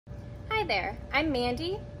Hi there, I'm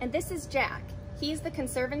Mandy, and this is Jack. He's the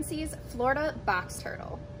Conservancy's Florida box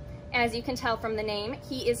turtle. As you can tell from the name,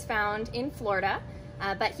 he is found in Florida,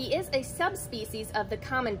 but he is a subspecies of the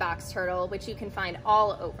common box turtle, which you can find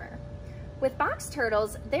all over. With box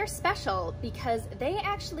turtles, they're special because they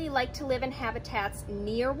actually like to live in habitats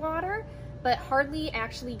near water, but hardly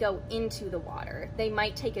actually go into the water. They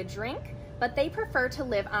might take a drink, but they prefer to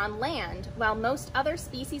live on land, while most other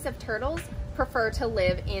species of turtles prefer to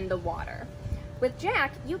live in the water. With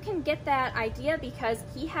Jack, you can get that idea because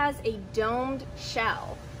he has a domed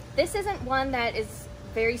shell. This isn't one that is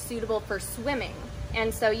very suitable for swimming,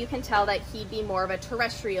 and so you can tell that he'd be more of a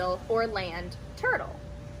terrestrial or land turtle.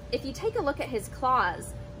 If you take a look at his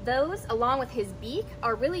claws, those, along with his beak,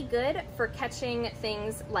 are really good for catching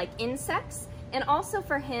things like insects and also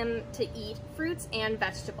for him to eat fruits and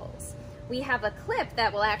vegetables. We have a clip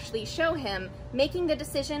that will actually show him making the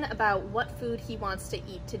decision about what food he wants to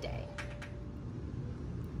eat today.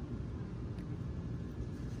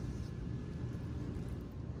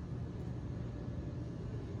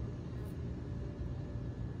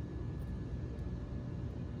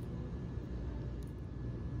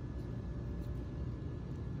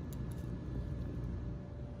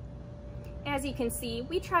 As you can see,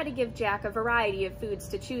 we try to give Jack a variety of foods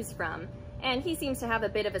to choose from, and he seems to have a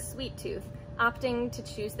bit of a sweet tooth, opting to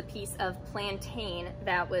choose the piece of plantain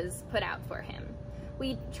that was put out for him.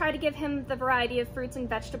 We try to give him the variety of fruits and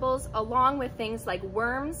vegetables along with things like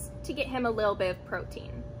worms to get him a little bit of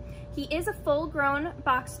protein. He is a full-grown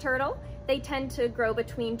box turtle. They tend to grow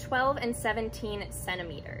between 12 and 17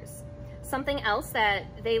 centimeters. Something else that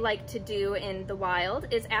they like to do in the wild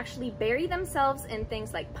is actually bury themselves in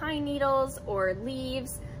things like pine needles or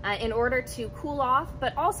leaves in order to cool off,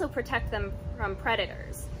 but also protect them from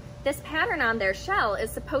predators. This pattern on their shell is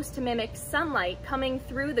supposed to mimic sunlight coming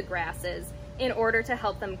through the grasses in order to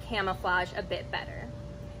help them camouflage a bit better.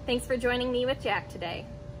 Thanks for joining me with Jack today.